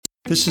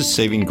This is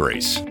Saving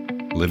Grace,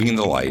 Living in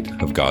the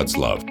Light of God's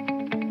Love,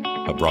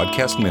 a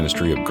broadcast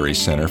ministry of Grace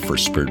Center for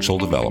Spiritual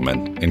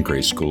Development and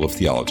Grace School of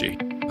Theology,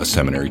 a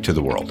seminary to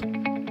the world,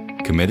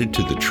 committed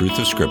to the truth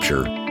of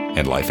Scripture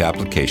and life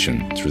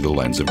application through the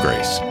lens of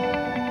grace.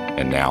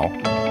 And now,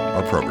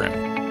 our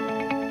program.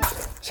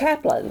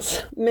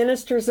 Chaplains,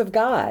 ministers of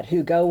God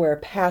who go where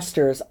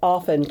pastors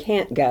often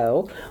can't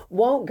go,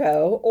 won't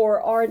go,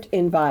 or aren't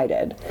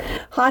invited.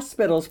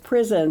 Hospitals,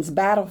 prisons,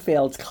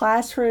 battlefields,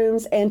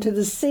 classrooms, and to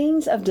the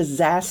scenes of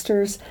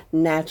disasters,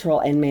 natural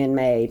and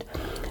man-made.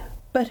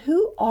 But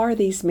who are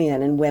these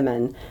men and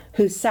women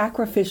who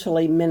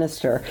sacrificially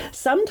minister,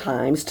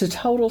 sometimes to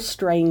total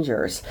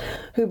strangers,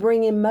 who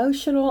bring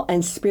emotional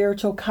and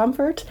spiritual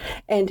comfort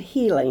and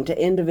healing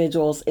to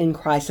individuals in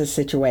crisis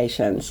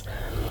situations?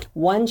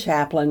 One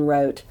chaplain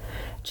wrote,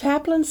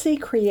 "Chaplaincy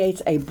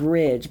creates a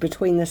bridge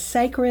between the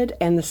sacred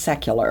and the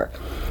secular.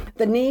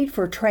 The need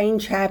for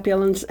trained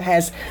chaplains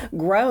has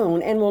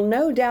grown and will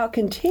no doubt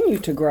continue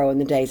to grow in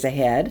the days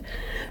ahead.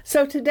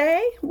 So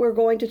today, we're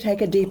going to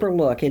take a deeper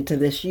look into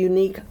this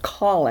unique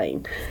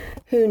calling.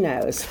 Who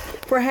knows?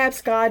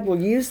 Perhaps God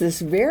will use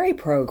this very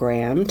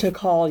program to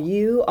call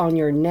you on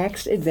your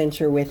next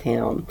adventure with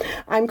Him."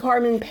 I'm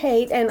Carmen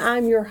Pate, and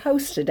I'm your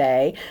host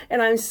today,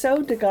 and I'm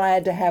so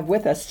glad to have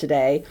with us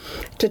today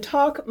to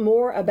talk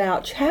more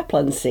about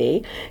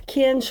chaplaincy,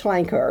 Ken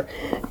Schlenker.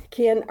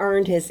 Ken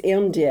earned his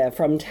MDiv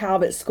from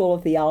Talbot School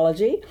of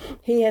Theology.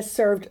 He has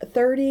served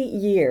 30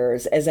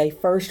 years as a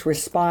first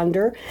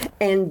responder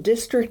and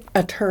district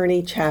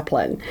attorney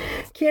chaplain.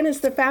 Ken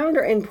is the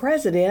founder and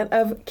president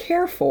of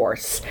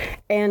CareForce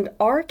and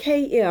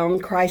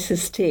RKM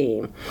Crisis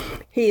Team.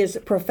 He is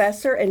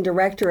professor and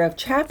director of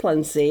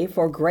chaplaincy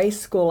for Grace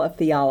School of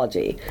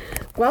Theology.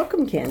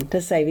 Welcome, Ken,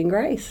 to Saving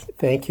Grace.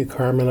 Thank you,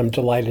 Carmen. I'm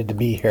delighted to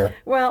be here.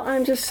 Well,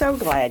 I'm just so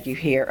glad you're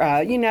here.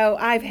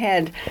 I've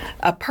had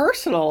a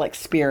personal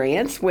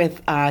experience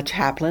with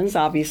chaplains,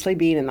 obviously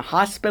being in the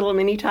hospital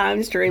many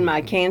times during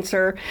my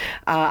cancer.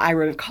 I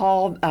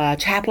recall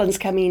chaplains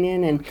coming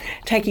in and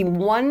taking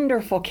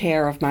wonderful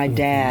care of my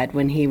dad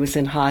when he was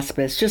in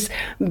hospice. Just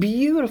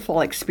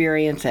beautiful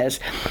experiences.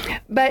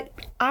 But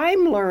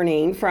I'm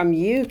learning from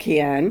you,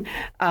 Ken,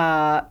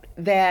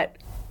 that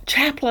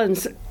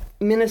chaplains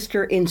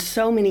minister in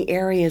so many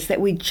areas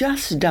that we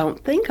just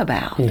don't think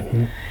about.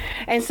 Mm-hmm.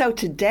 And so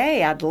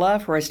today I'd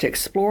love for us to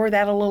explore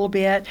that a little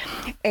bit.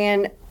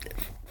 And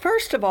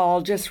first of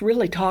all, just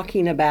really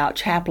talking about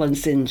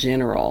chaplains in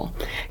general.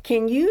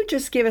 Can you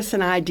just give us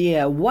an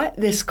idea what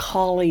this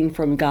calling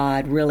from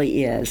God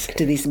really is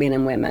to these men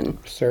and women?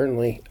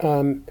 Certainly.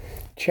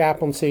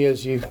 Chaplaincy,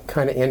 as you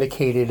kind of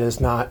indicated, is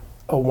not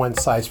a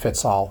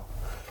one-size-fits-all.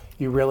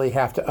 You really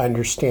have to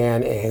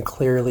understand and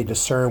clearly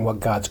discern what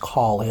God's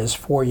call is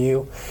for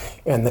you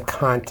and the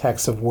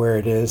context of where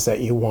it is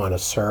that you want to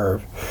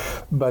serve.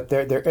 But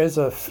there is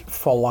a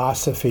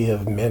philosophy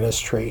of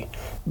ministry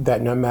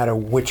that no matter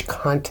which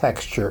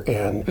context you're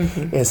in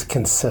is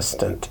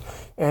consistent.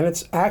 And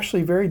it's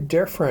actually very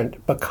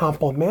different but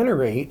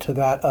complementary to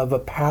that of a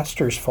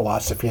pastor's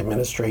philosophy of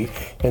ministry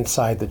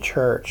inside the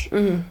church.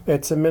 Mm-hmm.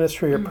 It's a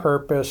ministry of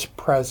purpose,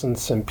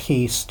 presence, and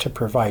peace to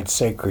provide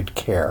sacred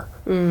care.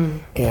 Mm.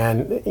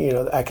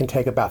 And, I can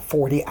take about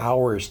 40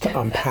 hours to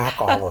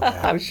unpack all of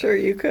that. I'm sure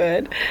you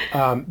could.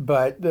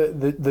 But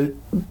the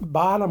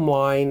bottom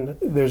line,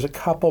 there's a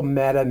couple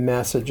meta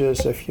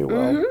messages, if you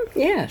will. Mm-hmm.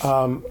 Yes.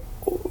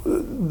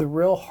 The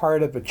real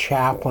heart of a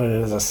chaplain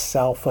is a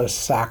selfless,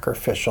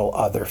 sacrificial,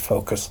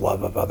 other-focused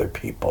love of other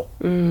people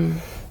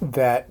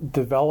that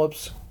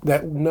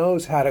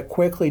knows how to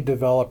quickly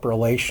develop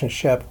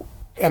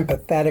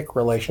empathetic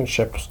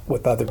relationships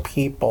with other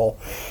people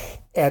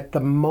at the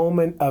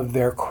moment of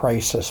their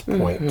crisis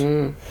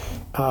point,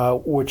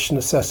 which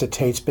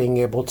necessitates being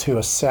able to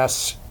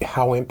assess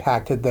how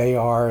impacted they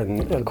are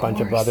and a bunch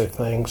of other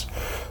things.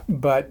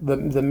 But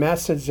the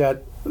message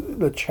that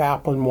the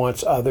chaplain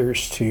wants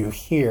others to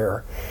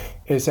hear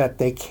is that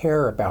they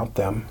care about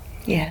them.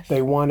 Yes.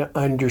 They want to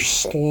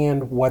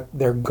understand what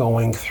they're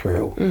going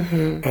through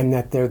and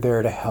that they're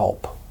there to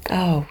help.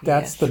 Oh,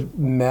 That's the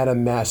meta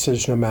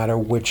message, no matter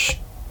which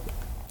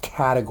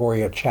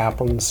category of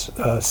chaplains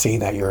see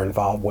that you're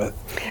involved with,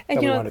 and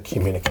we want to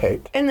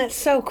communicate. And that's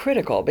so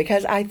critical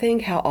because I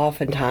think how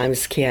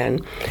oftentimes, Ken,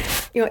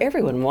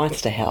 everyone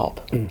wants to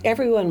help. Mm-hmm.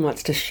 Everyone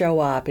wants to show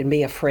up and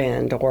be a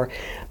friend,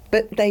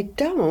 but they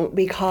don't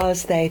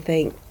because they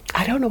think,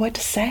 I don't know what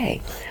to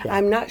say. Yeah.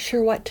 I'm not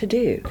sure what to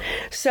do.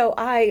 So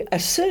I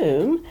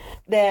assume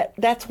that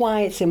that's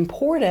why it's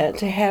important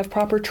to have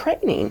proper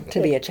training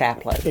to be a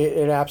chaplain.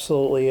 It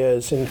absolutely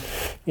is. And,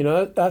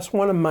 that's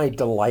one of my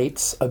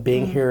delights of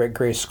being here at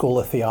Grace School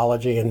of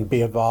Theology and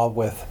be involved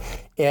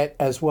with it,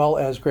 as well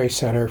as Grace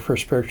Center for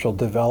Spiritual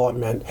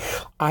Development.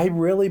 I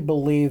really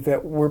believe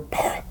that we're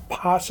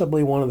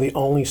possibly one of the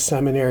only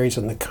seminaries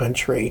in the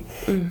country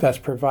that's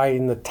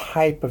providing the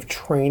type of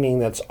training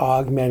that's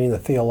augmenting the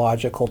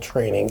theological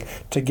training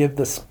to give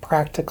this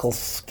practical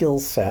skill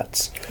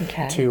sets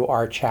to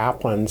our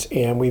chaplains.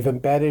 And we've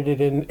embedded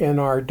it in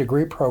our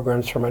degree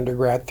programs from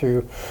undergrad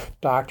through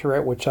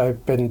doctorate, which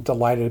I've been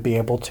delighted to be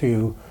able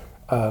to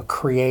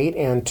create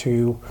and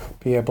to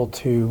be able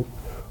to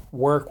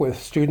work with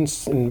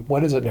students in,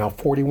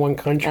 41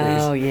 countries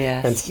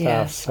and stuff.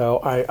 Yes. So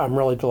I'm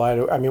really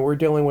delighted. I mean, we're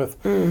dealing with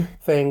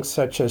things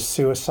such as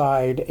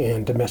suicide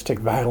and domestic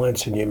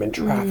violence and human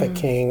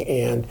trafficking.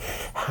 And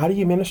how do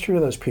you minister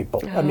to those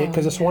people? I mean,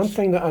 because it's one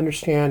thing to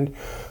understand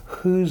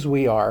whose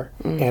we are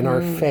and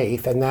our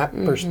faith and that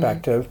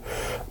perspective.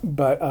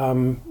 But,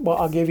 well,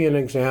 I'll give you an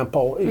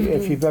example.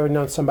 If you've ever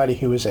known somebody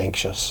who is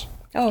anxious,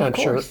 I'm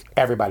sure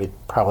everybody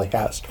probably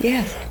has.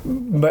 Yes.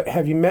 But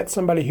have you met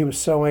somebody who was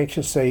so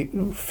anxious they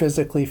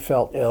physically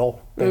felt ill?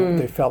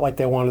 They felt like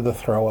they wanted to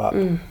throw up.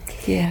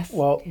 Yes.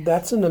 Well,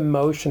 that's an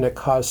emotion that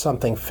caused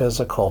something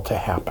physical to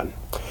happen.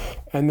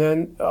 And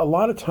then a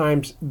lot of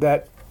times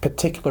that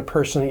particular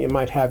person that you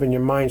might have in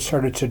your mind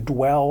started to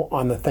dwell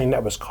on the thing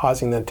that was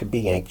causing them to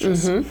be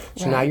anxious.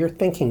 So now your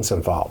thinking's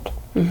involved.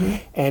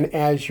 And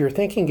as your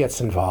thinking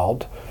gets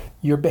involved,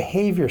 your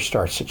behavior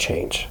starts to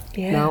change.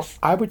 Yes. Now,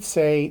 I would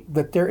say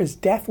that there is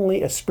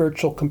definitely a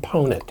spiritual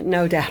component.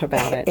 No doubt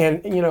about it.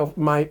 And, you know,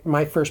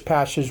 my first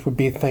passage would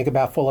be to think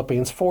about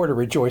Philippians 4, to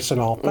rejoice in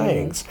all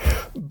things.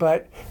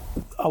 But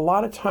a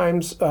lot of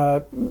times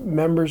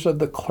members of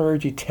the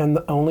clergy tend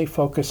to only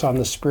focus on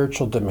the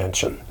spiritual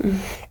dimension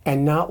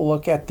and not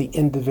look at the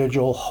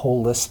individual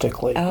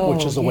holistically,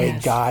 which is the way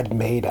God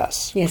made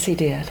us. Yes, he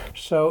did.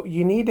 So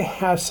you need to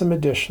have some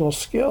additional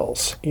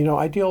skills. You know,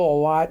 I deal a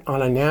lot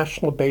on a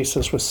national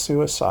basis with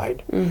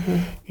suicide,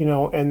 you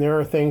know, and there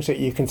are things that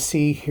you can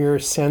see, hear,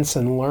 sense,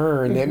 and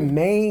learn that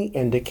may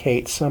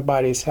indicate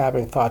somebody's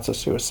having thoughts of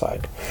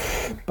suicide.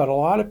 But a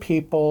lot of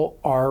people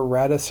are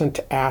reticent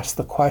to ask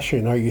the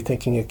question, are you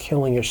thinking of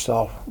killing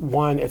yourself?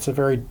 One, it's a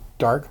very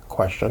dark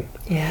question.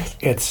 Yes.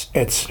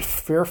 It's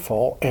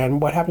fearful.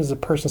 And what happens if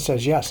the person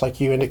says yes,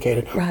 like you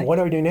indicated? Right. What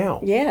do I do now?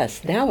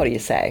 Yes. Now what do you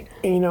say?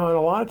 And, you know, and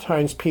a lot of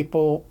times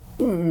people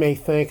may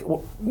think,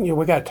 well, you know,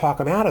 we got to talk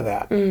them out of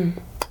that.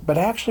 But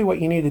actually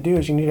what you need to do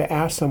is you need to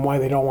ask them why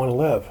they don't want to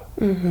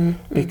live.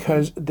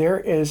 Because there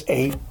is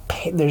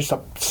there's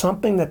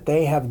something that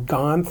they have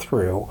gone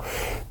through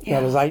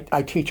that as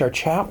I teach our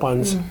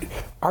chaplains,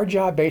 our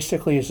job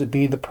basically is to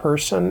be the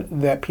person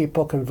that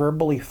people can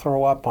verbally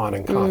throw up on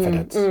in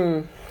confidence.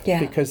 Yeah.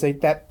 Because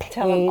that pain,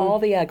 Tell them all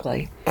the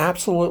ugly.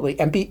 Absolutely.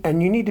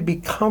 And you need to be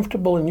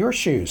comfortable in your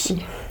shoes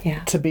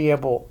to be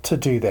able to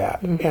do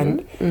that.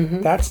 And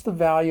that's the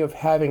value of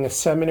having a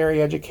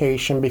seminary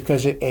education,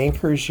 because it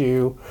anchors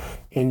you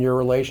in your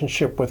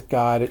relationship with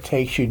God. It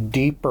takes you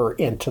deeper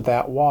into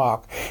that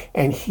walk.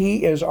 And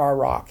he is our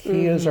rock.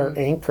 He is our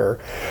anchor.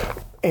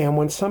 And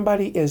when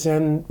somebody is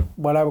in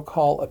what I would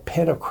call a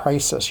pit of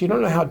crisis, you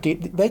don't know how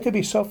deep, they could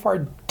be so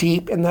far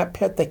deep in that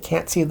pit they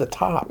can't see the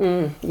top.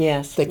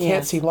 Yes. They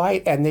can't see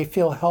light, and they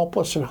feel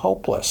helpless and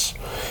hopeless.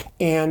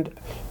 And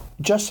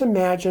just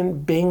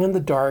imagine being in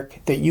the dark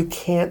that you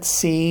can't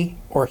see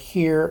or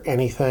hear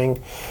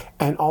anything,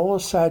 and all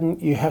of a sudden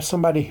you have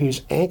somebody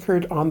who's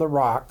anchored on the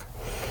rock.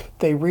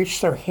 They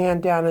reach their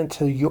hand down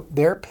into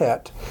their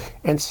pit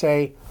and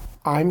say,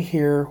 I'm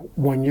here.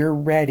 When you're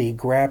ready,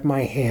 grab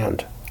my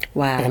hand.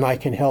 Wow. And I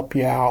can help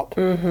you out.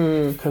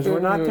 Because we're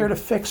not there to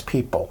fix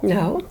people.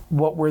 No.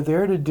 What we're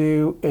there to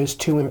do is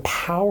to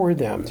empower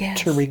them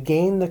to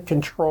regain the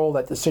control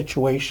that the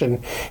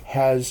situation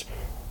has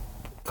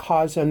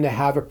caused them to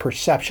have a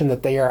perception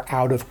that they are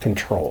out of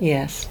control.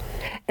 Yes.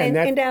 And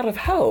out of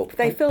hope.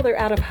 They feel they're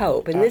out of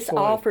hope. And this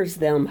offers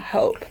them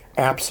hope.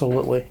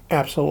 Absolutely.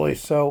 Absolutely.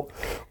 So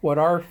what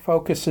our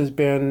focus has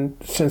been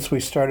since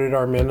we started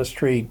our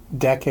ministry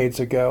decades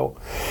ago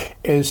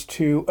is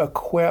to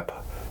equip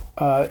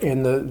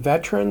in the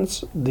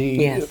veterans,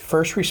 the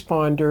first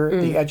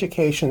responder, the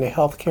education, the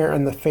healthcare,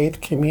 and the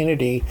faith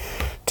community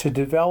to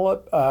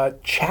develop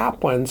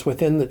chaplains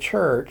within the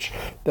church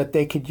that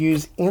they could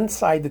use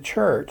inside the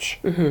church,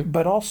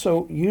 but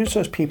also use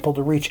those people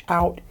to reach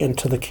out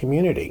into the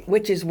community.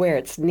 Which is where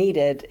it's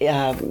needed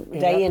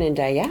day in and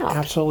day out.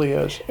 Absolutely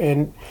is.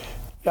 And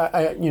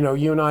you know,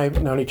 you and I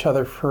have known each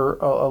other for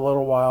a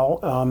little while,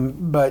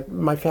 but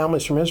my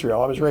family's from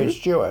Israel. I was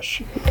raised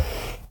Jewish.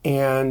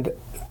 And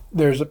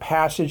there's a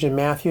passage in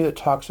Matthew that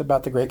talks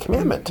about the Great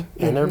Commandment,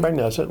 and everybody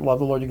knows it. Love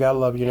the Lord your God,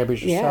 love your neighbor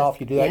as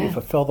yourself. You do that, you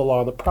fulfill the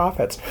law of the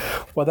prophets.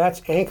 Well,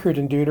 that's anchored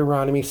in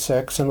Deuteronomy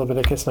 6 and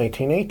Leviticus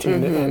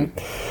 19:18. And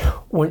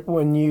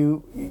when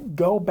you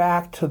go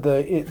back to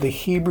the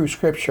Hebrew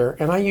scripture,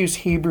 and I use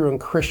Hebrew and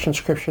Christian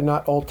scripture,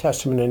 not Old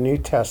Testament and New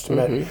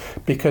Testament,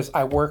 because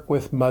I work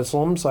with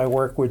Muslims, I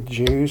work with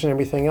Jews and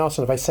everything else,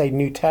 and if I say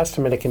New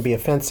Testament, it can be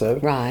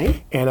offensive.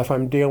 Right. And if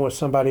I'm dealing with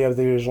somebody of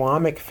the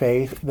Islamic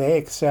faith, they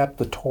accept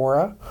the Torah,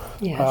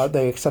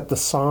 they accept the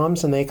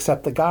Psalms, and they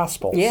accept the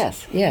Gospels.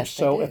 Yes.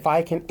 So if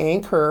I can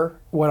anchor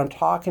what I'm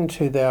talking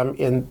to them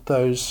in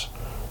those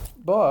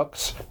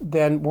books,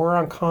 then we're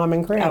on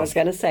common ground. I was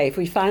going to say, if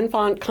we find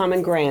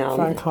common ground,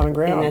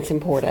 then that's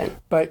important.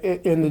 But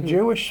in the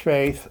Jewish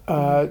faith,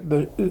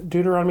 the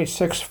Deuteronomy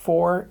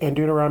 6:4 and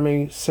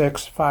Deuteronomy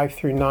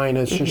 6:5-9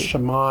 is just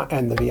Shema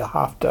and the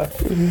V'ahavta.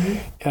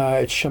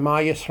 It's Shema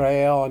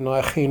Yisrael,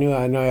 Anoy Achinu,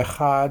 Anoy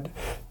Echad,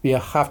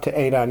 V'ahavta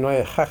Eida,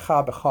 Anoy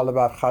Echecha, B'chol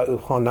Levacha,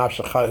 U'chol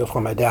Nafshecha,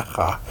 U'chol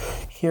Medecha.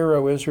 Hear,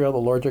 O Israel, the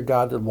Lord your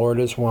God, the Lord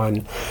is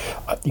one.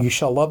 You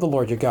shall love the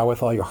Lord your God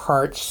with all your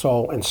heart,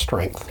 soul, and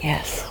strength.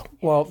 Yes.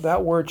 Well,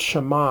 that word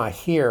Shema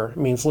here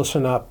means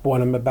listen up.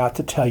 What I'm about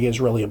to tell you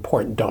is really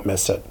important. Don't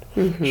miss it.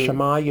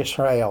 Shema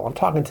Yisrael. I'm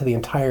talking to the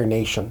entire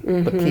nation,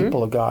 the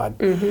people of God.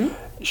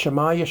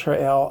 Shema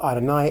Yisrael,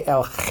 Adonai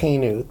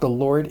Eloheinu. The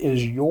Lord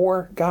is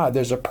your God.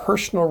 There's a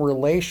personal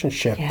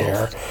relationship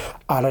there.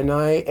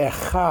 Adonai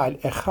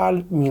Echad.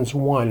 Echad means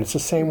one. It's the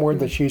same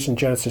word that's used in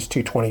Genesis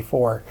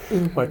 2:24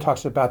 when it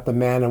talks about the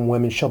man and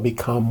woman shall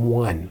become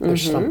one.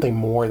 There's something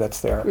more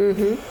that's there.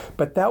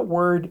 But that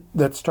word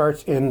that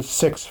starts in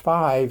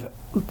 6:5,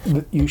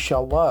 you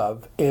shall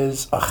love,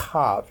 is a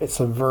chav. It's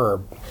a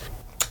verb.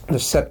 The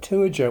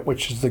Septuagint,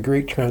 which is the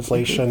Greek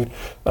translation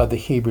of the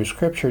Hebrew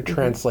Scripture,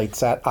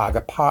 translates that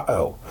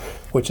agapao,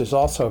 which is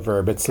also a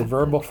verb. It's the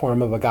verbal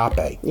form of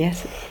agape.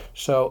 Yes.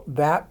 So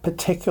that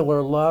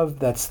particular love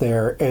that's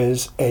there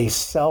is a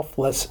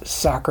selfless,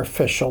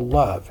 sacrificial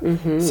love.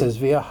 It says,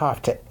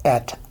 V'ahavta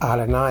et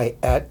Adonai.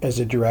 Et is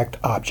a direct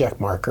object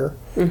marker.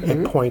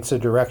 It points the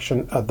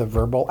direction of the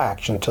verbal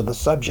action to the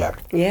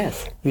subject.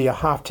 Yes.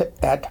 V'ahavta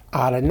et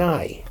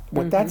Adonai.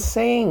 What that's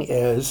saying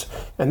is,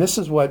 and this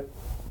is what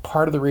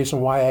part of the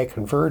reason why I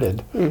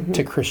converted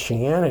to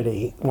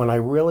Christianity, when I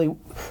really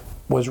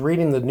was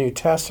reading the New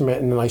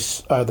Testament and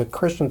the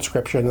Christian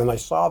scripture, and then I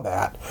saw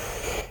that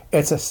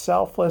it's a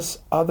selfless,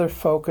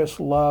 other-focused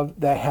love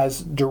that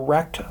has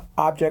direct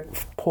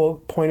object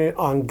pointed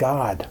on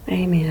God.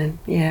 Amen.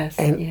 Yes.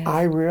 And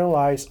I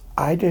realized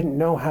I didn't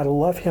know how to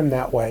love Him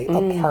that way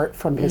apart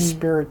from His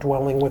Spirit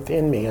dwelling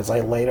within me, as I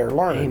later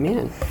learned.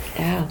 Amen.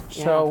 Yeah.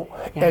 So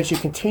as you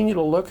continue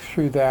to look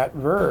through that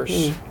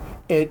verse,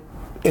 it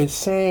is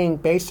saying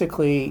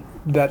basically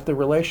that the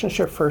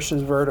relationship first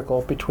is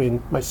vertical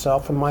between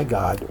myself and my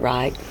God.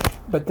 Right.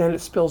 But then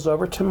it spills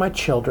over to my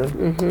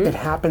children. It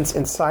happens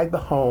inside the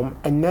home,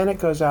 and then it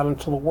goes out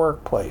into the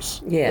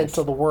workplace,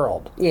 into the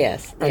world.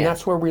 Yes. And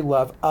that's where we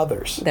love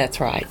others. That's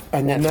right.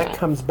 And then that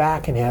comes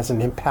back and has an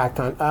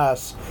impact on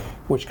us,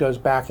 which goes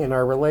back in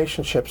our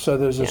relationship. So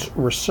there's this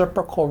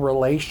reciprocal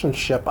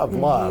relationship of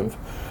love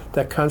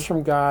that comes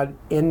from God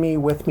in me,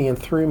 with me, and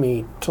through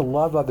me to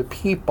love other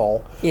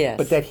people. Yes.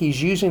 But that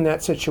He's using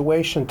that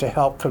situation to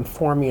help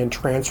conform me and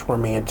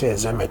transform me into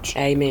His image.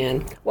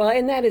 Amen. Well,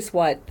 and that is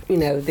what,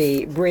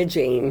 the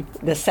bridging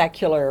the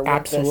secular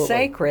with the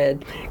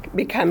sacred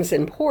becomes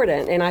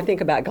important. And I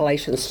think about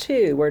Galatians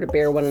 2, we're to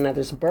bear one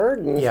another's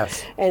burdens.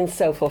 Yes. And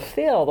so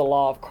fulfill the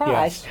law of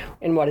Christ. Yes.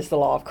 And what is the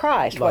law of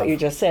Christ? Love. What you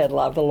just said,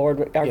 love the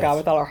Lord our God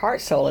with all our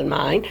heart, soul, and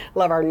mind.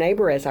 Love our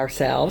neighbor as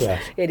ourselves.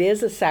 Yes. It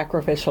is a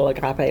sacrificial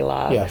agape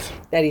love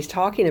that he's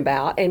talking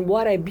about. And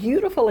what a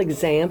beautiful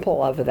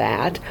example of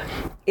that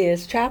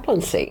is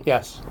chaplaincy.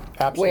 Yes,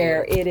 absolutely.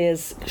 Where it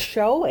is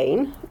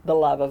showing the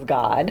love of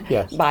God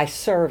by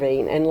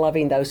serving and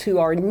loving those who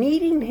are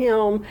needing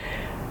Him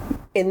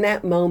in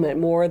that moment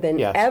more than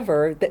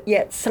ever,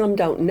 yet some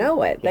don't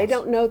know it. They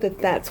don't know that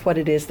that's what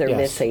it is they're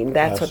missing.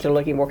 That's what they're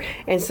looking for.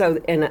 And so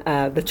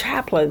the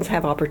chaplains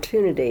have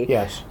opportunity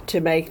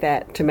to make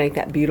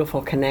that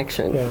beautiful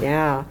connection.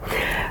 Yeah.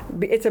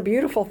 It's a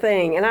beautiful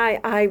thing. And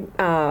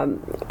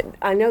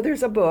I know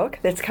there's a book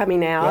that's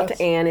coming out,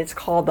 and it's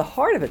called The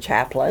Heart of a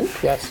Chaplain,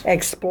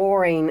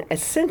 Exploring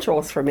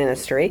Essentials for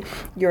Ministry.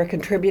 You're a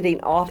contributing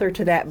author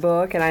to that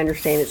book, and I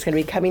understand it's going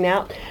to be coming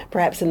out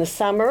perhaps in the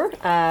summer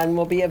and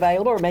will be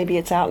available, or maybe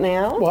it's out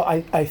now. Well,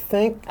 I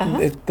think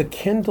the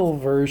Kindle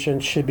version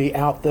should be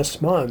out this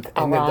month,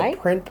 and then the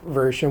print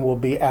version will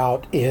be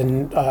out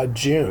in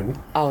June.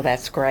 Oh,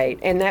 that's great.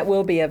 And that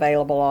will be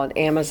available on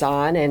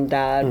Amazon, and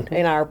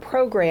in our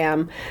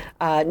program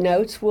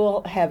notes,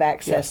 we'll have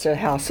access to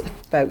how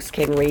folks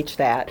can reach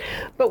that.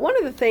 But one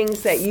of the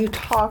things that you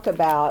talk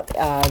about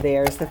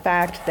there is the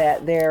fact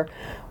that there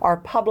are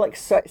public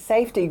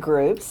safety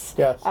groups.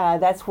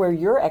 That's where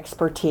your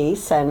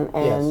expertise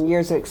and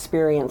years of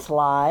experience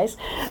lies.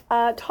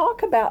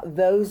 Talk about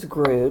those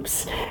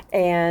groups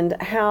and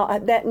how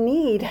that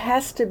need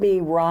has to be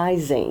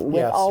rising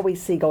with all we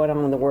see going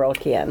on in the world,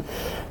 Ken.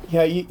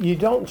 Yeah, you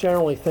don't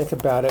generally think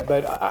about it,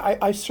 but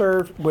I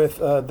served with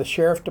the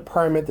Sheriff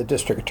Department, the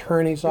District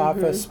Attorney's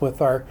Office,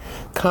 with our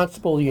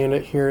constable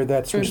unit here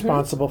that's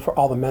responsible for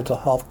all the mental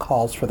health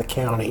calls for the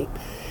county.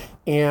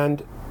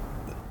 And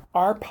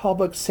our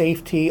public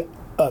safety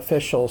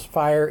officials,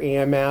 fire,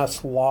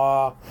 EMS,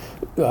 law,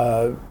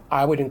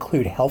 I would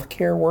include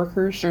healthcare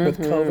workers with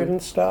COVID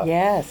and stuff.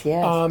 Yes.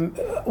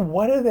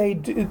 What do they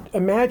do?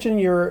 Imagine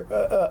you're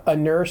a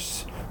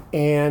nurse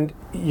and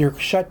you're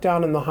shut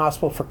down in the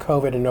hospital for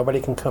COVID and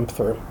nobody can come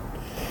through.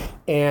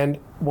 And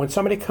when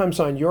somebody comes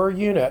on your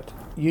unit,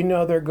 you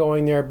know they're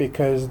going there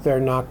because they're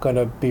not going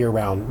to be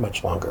around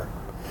much longer.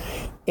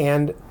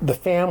 And the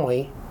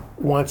family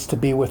wants to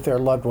be with their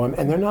loved one,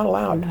 and they're not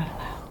allowed.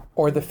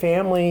 Or the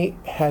family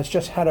has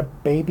just had a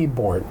baby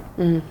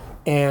born.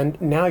 And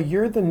now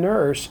you're the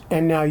nurse,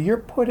 and now you're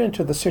put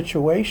into the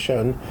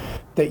situation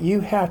that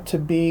you have to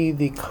be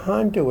the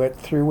conduit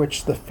through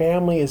which the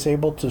family is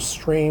able to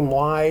stream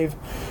live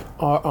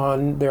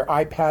on their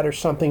iPad or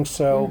something,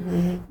 so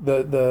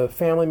the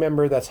family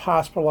member that's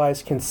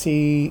hospitalized can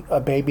see a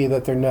baby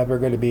that they're never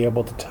going to be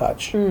able to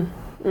touch.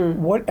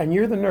 What? And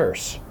you're the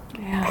nurse.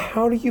 Yeah.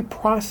 How do you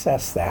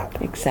process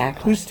that?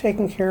 Exactly. Who's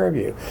taking care of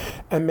you?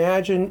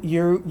 Imagine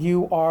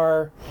you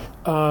are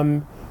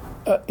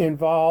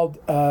involved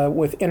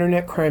with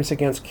internet crimes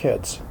against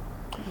kids,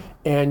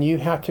 and you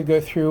have to go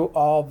through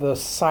all the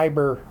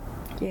cyber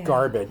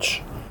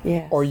garbage.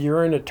 Yes. Or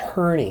you're an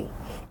attorney,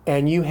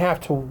 and you have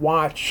to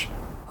watch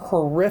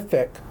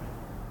horrific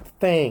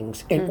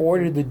things in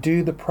order to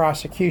do the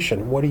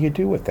prosecution. What do you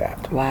do with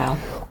that? Wow.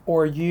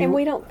 Or you... And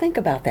we don't think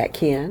about that,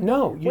 Ken.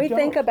 No, you We don't.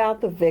 think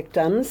about the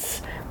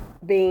victims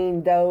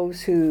being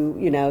those who,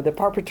 the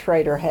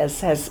perpetrator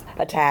has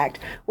attacked.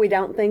 We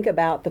don't think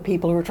about the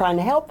people who are trying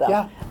to help them.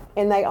 Yeah.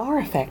 And they are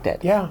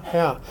affected.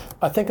 Yeah.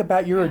 I think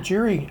about you're a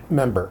jury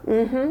member,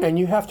 and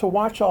you have to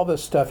watch all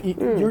this stuff.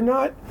 You're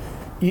not...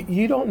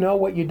 You don't know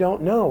what you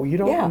don't know. You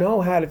don't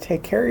know how to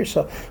take care of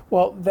yourself.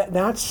 Well,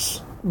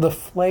 that's the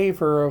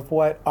flavor of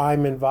what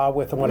I'm involved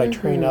with and what I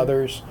train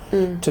others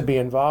to be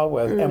involved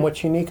with. And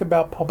what's unique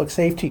about public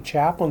safety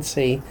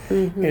chaplaincy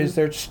is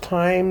there's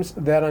times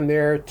that I'm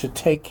there to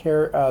take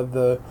care of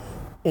the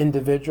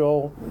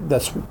individual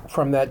that's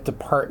from that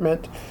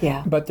department.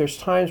 Yeah. But there's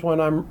times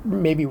when I'm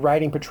maybe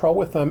riding patrol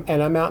with them,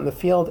 and I'm out in the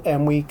field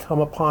and we come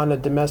upon a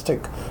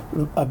domestic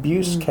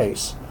abuse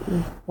case.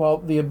 Well,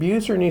 the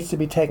abuser needs to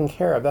be taken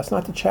care of. That's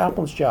not the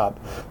chaplain's job.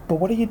 But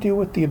what do you do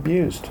with the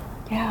abused?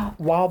 Yeah.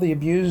 While the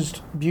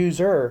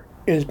abuser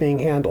is being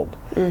handled.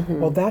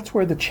 Well, that's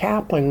where the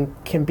chaplain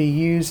can be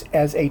used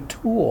as a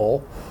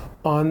tool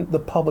on the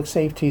public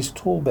safety's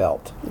tool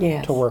belt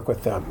to work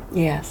with them.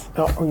 Yes.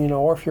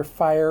 Or if you're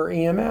fire or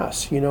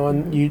EMS,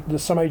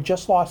 and somebody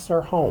just lost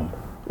their home,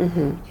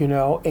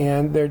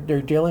 and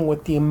they're dealing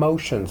with the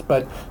emotions,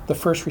 but the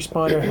first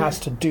responder has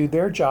to do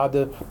their job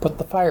to put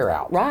the fire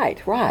out.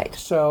 Right.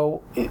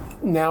 So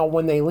now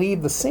when they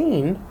leave the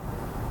scene,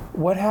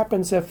 what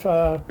happens if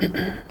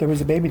there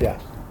was a baby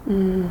death?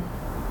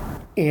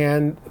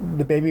 And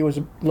the baby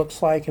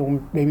looks like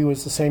and maybe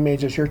was the same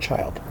age as your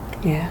child.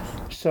 Yes.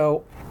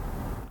 So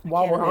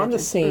while we're on the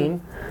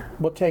scene,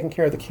 we're taking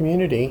care of the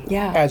community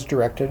as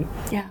directed.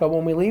 Yeah. But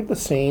when we leave the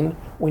scene,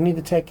 we need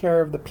to take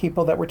care of the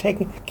people that we're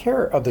taking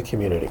care of the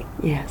community.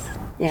 Yes.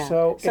 Yeah.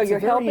 So it's you're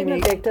a very helping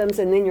unique... the victims,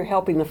 and then you're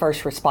helping the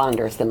first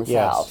responders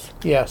themselves.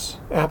 Yes,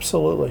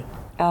 absolutely.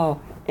 Oh,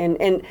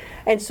 and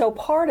so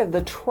part of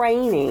the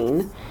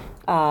training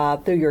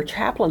through your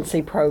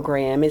chaplaincy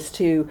program is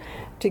to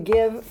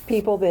give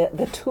people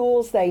the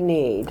tools they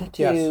need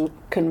to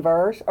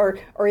converse,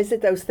 or is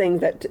it those things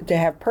that to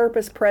have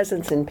purpose,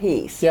 presence, and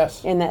peace?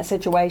 Yes. In that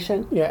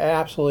situation? Yeah, it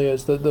absolutely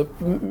is. The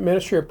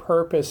Ministry of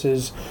Purpose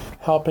is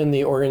helping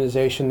the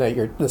organization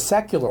the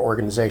secular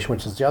organization,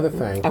 which is the other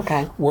thing.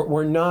 Okay.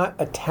 We're not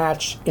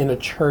attached in a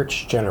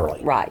church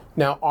generally. Right.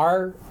 Now,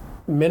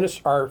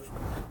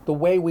 the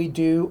way we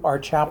do our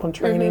chaplain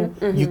training,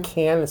 you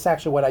can. It's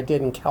actually what I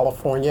did in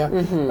California.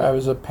 I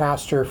was a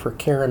pastor for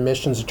Care and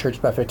Missions, a church of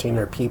about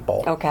 1,500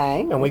 people.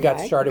 Okay. And we got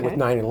started with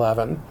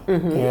 9/11,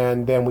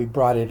 and then we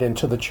brought it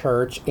into the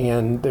church,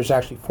 and there's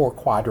actually 4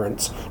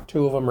 quadrants.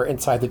 2 of them are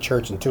inside the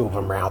church, and 2 of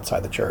them are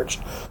outside the church.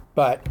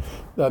 But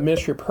the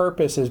Ministry of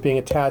Purpose is being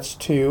attached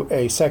to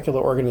a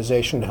secular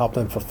organization to help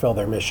them fulfill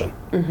their mission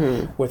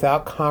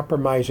without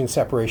compromising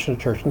separation of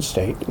church and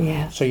state.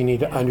 Yes. So you need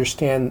to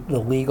understand the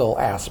legal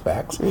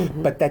aspects.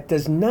 But that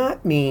does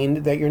not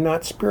mean that you're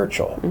not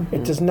spiritual.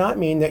 It does not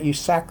mean that you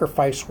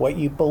sacrifice what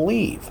you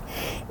believe.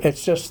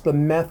 It's just the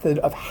method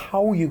of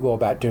how you go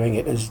about doing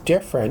it is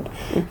different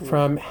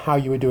from how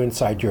you would do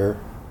inside your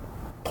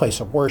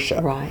place of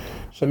worship. Right.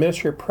 So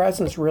Ministry of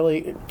Presence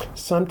really,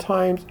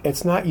 sometimes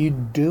it's not you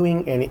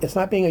doing it's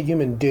not being a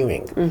human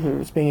doing.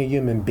 It's being a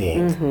human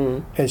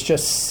being. It's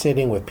just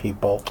sitting with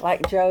people.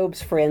 Like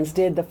Job's friends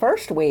did the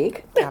first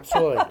week.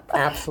 Absolutely.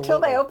 Till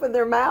they opened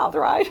their mouth,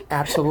 right?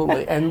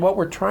 Absolutely. And what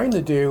we're trying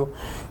to do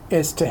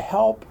is to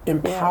help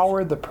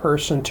empower the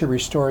person to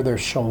restore their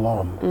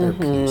shalom, their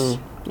peace.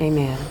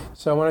 Amen.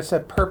 So when I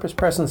said purpose,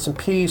 presence, and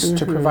peace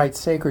to provide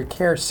sacred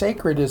care,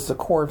 sacred is the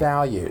core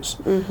values.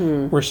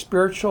 We're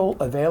spiritual,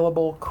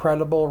 available,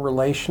 credible,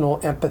 relational,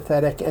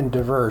 empathetic, and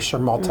diverse, or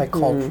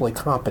multiculturally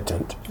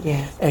competent.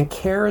 Yes. And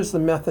care is the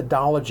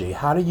methodology.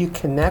 How do you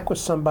connect with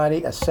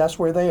somebody, assess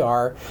where they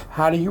are,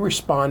 how do you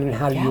respond, and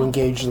how do you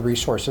engage the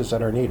resources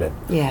that are needed?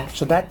 Yes.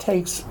 So that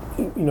takes,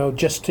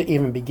 just to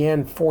even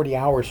begin, 40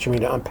 hours for me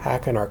to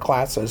unpack in our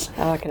classes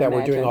that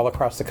we're doing all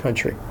across the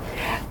country.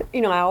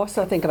 I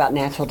also think about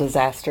natural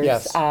disasters.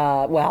 Yes.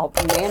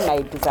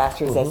 Man-made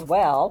disasters as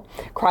well,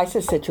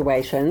 crisis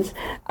situations.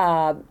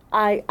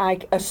 I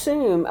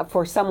assume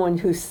for someone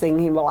who's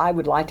thinking, well, I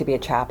would like to be a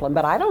chaplain,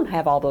 but I don't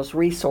have all those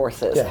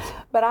resources. Yes.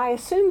 But I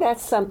assume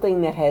that's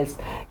something that has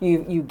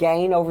you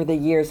gain over the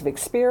years of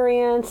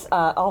experience,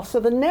 also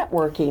the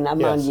networking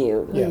among Yes.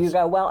 you. Yes. You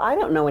go, well, I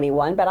don't know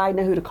anyone, but I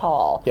know who to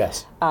call.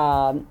 Yes.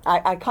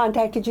 I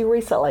contacted you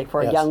recently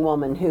for a Yes. young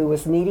woman who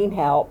was needing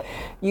help.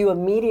 You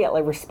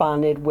immediately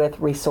responded with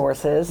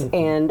resources,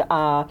 and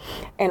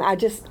I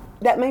just,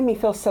 that made me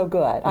feel so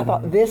good. I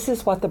thought, this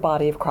is what the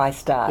body of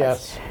Christ does.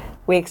 Yes.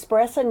 We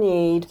express a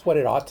need. It's what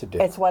it ought to do.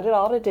 It's what it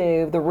ought to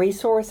do. The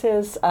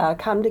resources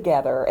come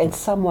together, and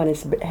someone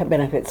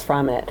benefits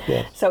from it.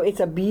 Yes. So it's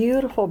a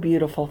beautiful,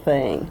 beautiful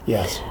thing.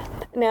 Yes.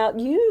 Now,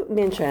 you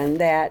mentioned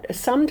that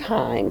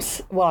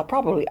sometimes, well,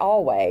 probably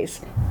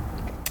always,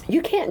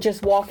 you can't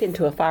just walk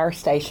into a fire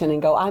station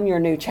and go, I'm your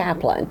new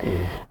chaplain.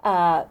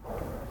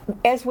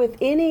 As with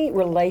any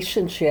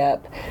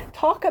relationship,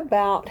 talk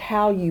about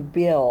how you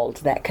build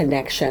that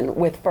connection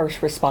with first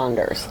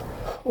responders.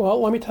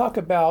 Well, let me talk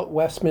about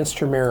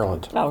Westminster,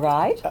 Maryland. All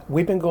right.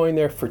 We've been going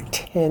there for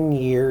 10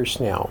 years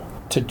now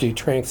to do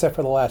training, except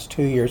for the last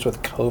 2 years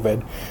with COVID.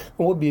 And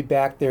we'll be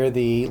back there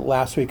the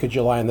last week of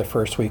July and the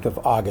first week of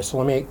August. So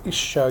let me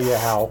show you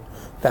how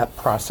that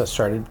process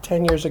started.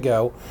 10 years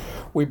ago,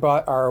 we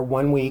brought our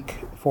 1 week,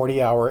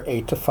 40-hour,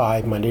 8 to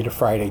 5, Monday to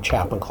Friday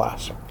chaplain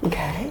class.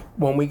 Okay.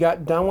 When we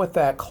got done with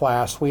that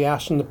class, we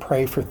asked them to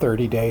pray for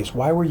 30 days.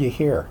 Why were you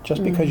here?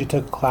 Just because you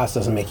took a class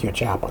doesn't make you a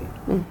chaplain.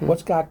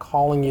 What's God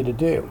calling you to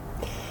do?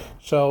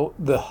 So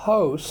the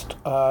host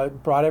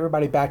brought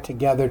everybody back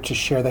together to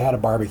share. They had a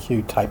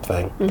barbecue type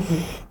thing.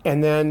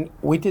 And then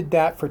we did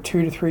that for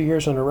 2 to 3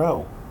 years in a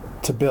row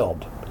to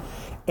build.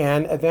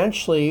 And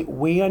eventually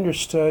we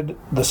understood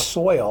the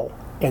soil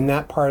in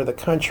that part of the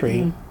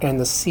country and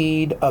the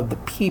seed of the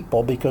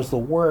people, because the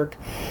work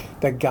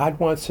that God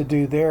wants to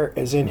do there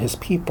is in his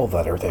people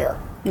that are there.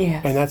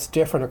 Yes. And that's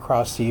different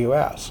across the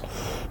U.S.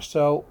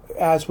 So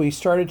as we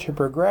started to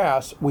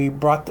progress, we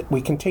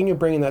continued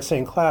bringing that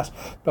same class,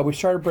 but we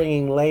started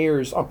bringing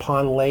layers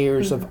upon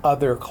layers of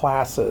other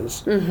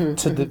classes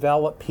to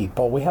develop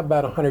people. We have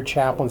about 100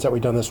 chaplains that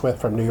we've done this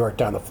with from New York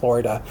down to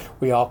Florida.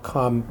 We all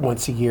come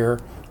once a year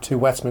to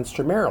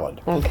Westminster,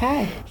 Maryland.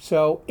 Okay.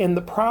 So in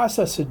the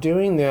process of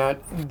doing that,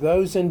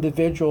 those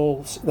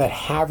individuals that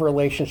have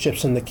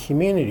relationships in the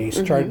community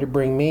started to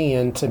bring me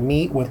in to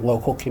meet with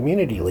local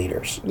community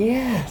leaders.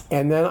 Yes.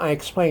 And then I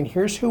explained,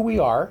 here's who we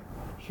are,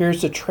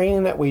 here's the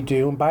training that we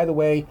do, and by the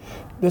way,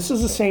 this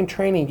is the same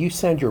training you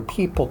send your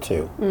people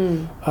to.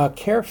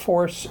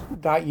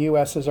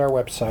 Careforce.us is our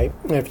website,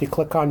 and if you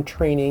click on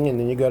training and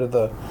then you go to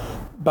the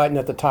button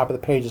at the top of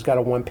the page, it's got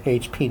a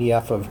one-page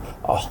PDF of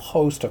a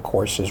host of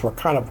courses. We're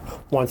kind of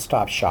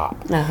one-stop shop.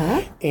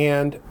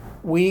 And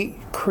we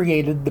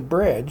created the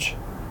bridge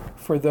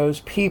for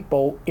those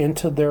people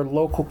into their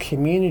local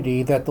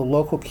community, that the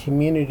local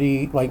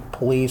community, like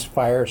police,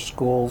 fire,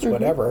 schools,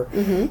 whatever,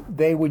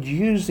 they would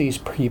use these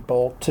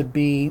people to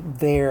be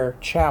their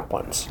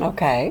chaplains.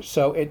 Okay.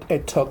 So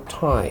it took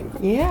time.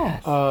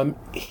 Yes.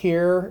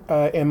 Here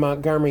in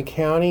Montgomery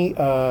County,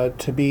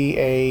 to be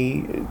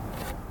a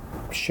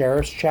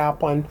sheriff's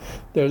chaplain,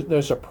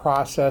 there's a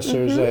process.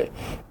 There's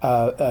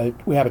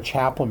we have a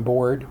chaplain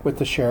board with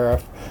the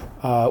sheriff.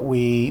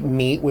 We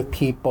meet with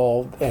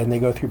people and they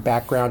go through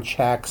background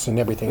checks and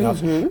everything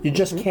else. You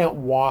just can't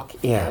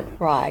walk in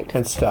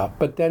and stuff.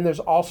 But then there's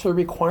also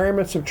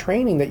requirements of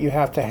training that you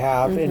have to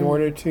have in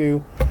order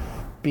to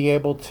be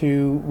able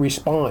to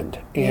respond.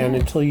 And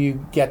until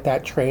you get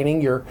that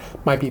training, you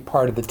might be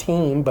part of the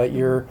team, but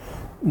you're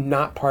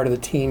not part of the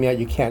team yet.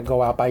 You can't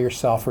go out by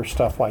yourself or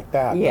stuff like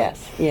that.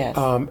 Yes.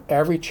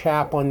 Every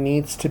chaplain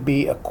needs to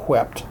be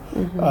equipped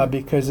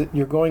because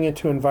you're going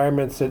into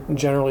environments that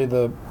generally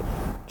the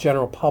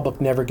general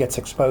public never gets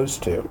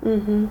exposed to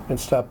and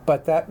stuff.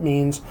 But that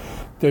means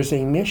there's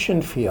a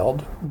mission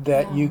field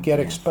that you get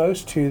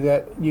exposed to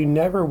that you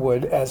never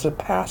would as a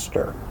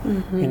pastor,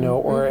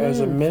 or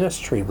as a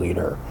ministry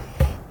leader.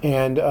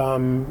 And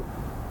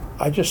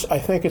I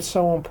think it's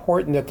so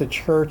important that the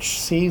church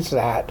sees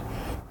that.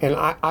 And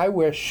I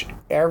wish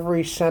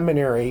every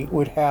seminary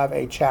would have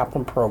a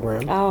chaplain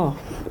program.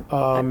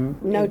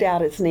 No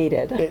doubt it's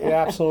needed. It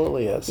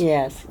absolutely is.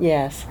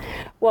 Yes.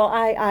 Well,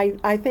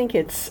 I think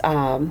it's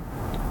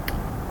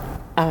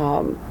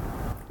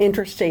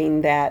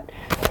interesting that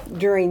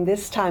during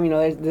this time,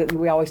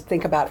 we always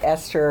think about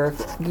Esther,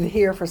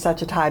 here for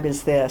such a time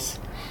as this.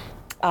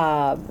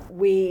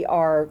 We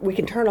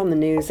can turn on the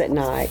news at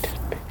night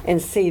and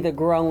see the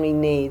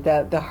growing need,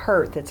 the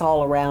hurt that's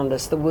all around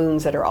us, the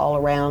wounds that are all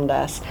around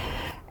us.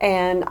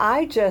 And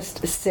I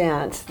just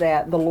sense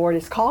that the Lord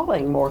is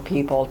calling more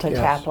people to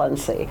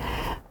chaplaincy.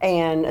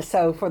 And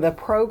so for the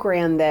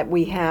program that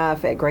we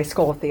have at Grace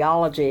School of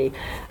Theology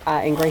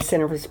and Grace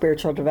Center for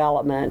Spiritual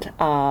Development,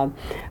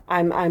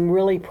 I'm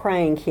really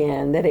praying,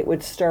 Ken, that it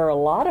would stir a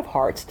lot of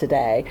hearts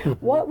today.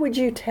 What would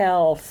you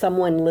tell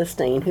someone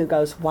listening who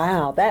goes,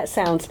 wow, that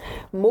sounds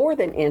more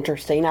than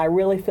interesting. I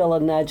really feel a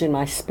nudge in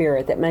my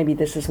spirit that maybe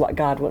this is what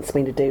God wants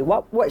me to do.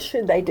 What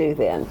should they do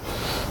then?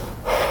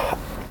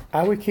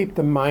 I would keep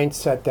the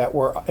mindset that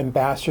we're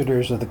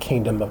ambassadors of the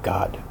kingdom of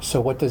God. So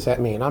what does that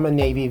mean? I'm a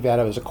Navy vet.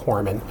 I was a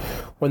corpsman.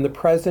 When the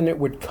president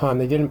would come,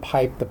 they didn't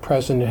pipe, the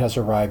president has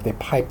arrived. They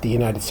piped, the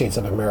United States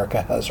of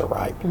America has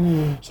arrived.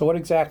 So what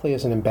exactly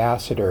is an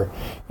ambassador?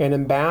 An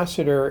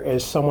ambassador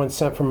is someone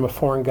sent from a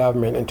foreign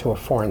government into a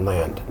foreign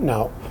land.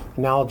 Now,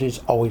 analogies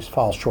always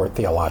fall short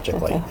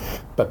theologically,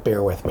 but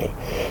bear with me.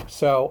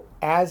 So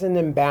as an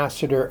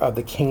ambassador of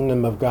the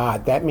kingdom of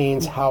God, that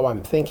means how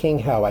I'm thinking,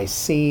 how I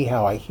see,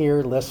 how I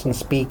hear, listen,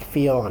 speak,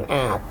 feel, and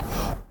act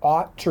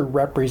ought to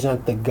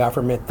represent the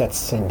government that's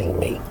sending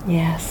me.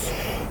 Yes.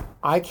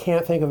 I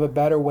can't think of a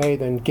better way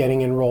than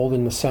getting enrolled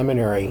in the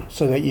seminary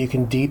so that you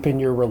can deepen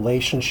your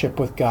relationship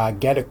with God,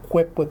 get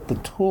equipped with the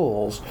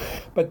tools,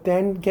 but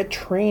then get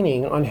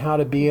training on how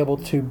to be able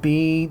to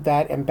be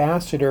that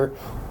ambassador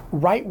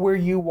right where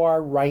you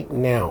are right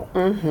now.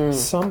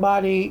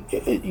 Somebody,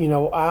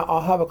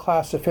 I'll have a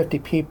class of 50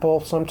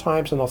 people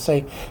sometimes, and I'll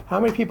say, how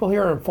many people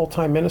here are in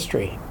full-time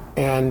ministry?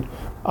 And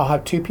I'll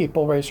have 2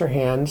 people raise their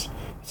hands.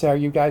 Say, are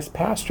you guys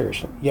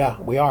pastors? Yeah,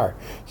 we are.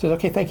 Says,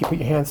 okay, thank you. Put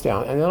your hands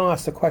down. And then I'll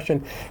ask the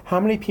question, how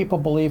many people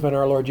believe in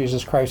our Lord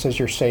Jesus Christ as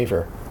your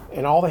Savior?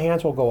 And all the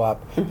hands will go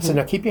up. So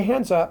now keep your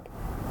hands up.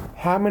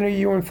 How many of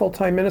you are in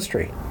full-time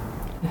ministry?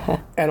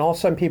 And all of a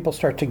sudden people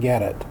start to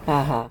get it.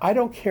 I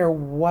don't care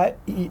what,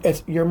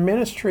 your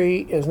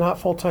ministry is not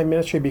full-time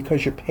ministry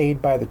because you're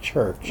paid by the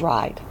church.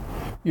 Right.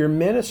 Your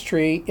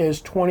ministry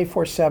is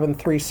 24/7,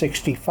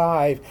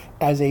 365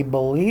 as a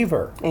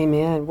believer.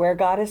 Amen. Where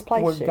God has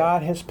placed you. Where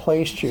God has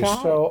placed you. Right.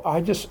 So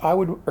I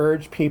would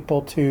urge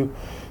people to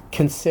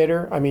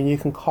consider. I mean, you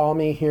can call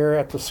me here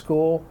at the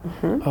school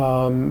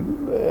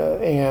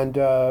and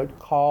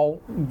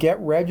get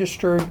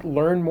registered,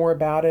 learn more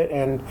about it,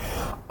 and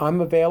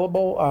I'm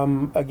available.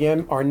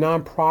 Again, our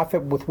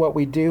nonprofit, with what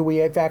we do, we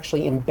have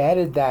actually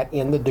embedded that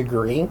in the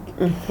degree.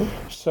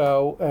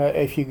 So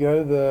if you go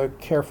to the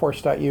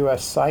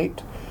careforce.us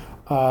site,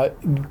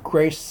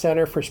 Grace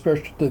Center for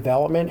Spiritual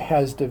Development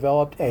has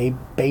developed a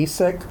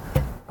basic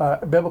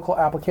biblical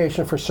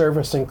application for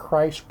service in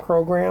Christ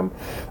program.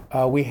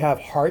 We have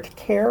heart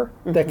care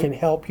that can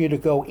help you to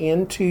go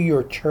into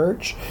your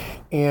church,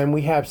 and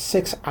we have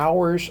 6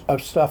 hours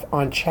of stuff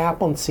on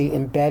chaplaincy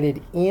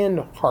embedded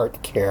in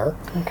heart care.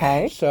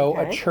 Okay. So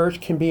a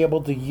church can be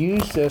able to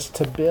use this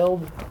to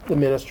build the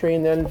ministry,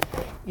 and then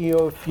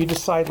if you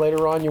decide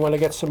later on you want to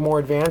get some more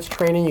advanced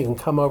training, you can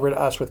come over to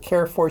us with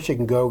CareForce. You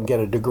can go and get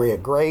a degree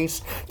at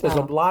Grace. There's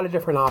a lot of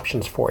different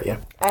options for you.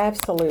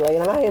 Absolutely,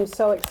 and I am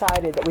so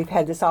excited that we've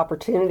had this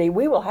opportunity.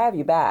 We will have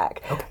you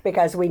back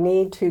because we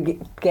need to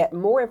get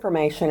more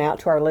information out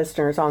to our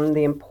listeners on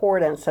the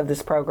importance of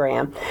this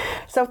program.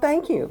 So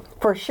thank you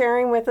for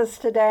sharing with us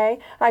today.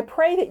 I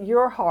pray that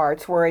your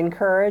hearts were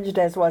encouraged,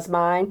 as was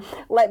mine.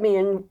 Let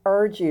me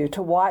urge you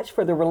to watch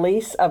for the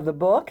release of the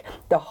book,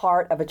 The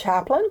Heart of a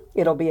Chaplain.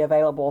 It'll be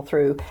available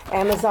through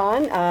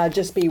Amazon.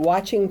 Just be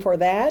watching for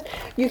that.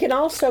 You can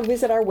also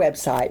visit our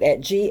website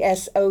at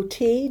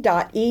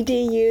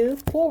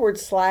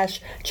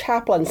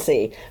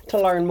gsot.edu/chaplaincy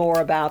to learn more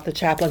about the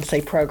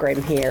chaplaincy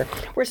program here.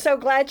 We're so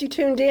glad you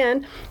tuned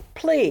in.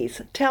 Please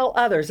tell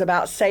others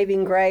about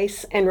Saving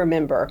Grace, and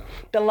remember,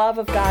 the love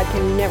of God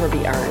can never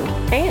be earned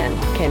and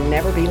can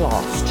never be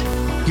lost.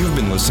 You've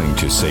been listening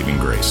to Saving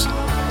Grace.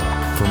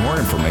 For more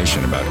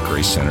information about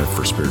Grace Center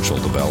for Spiritual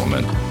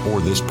Development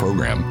or this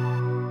program,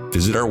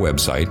 visit our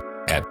website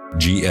at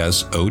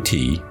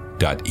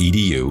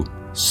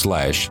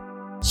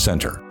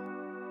gsot.edu/center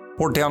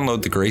or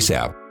download the Grace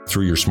app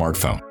through your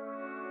smartphone.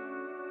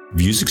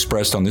 Views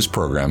expressed on this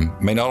program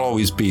may not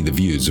always be the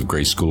views of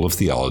Grace School of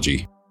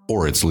Theology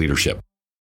or its leadership.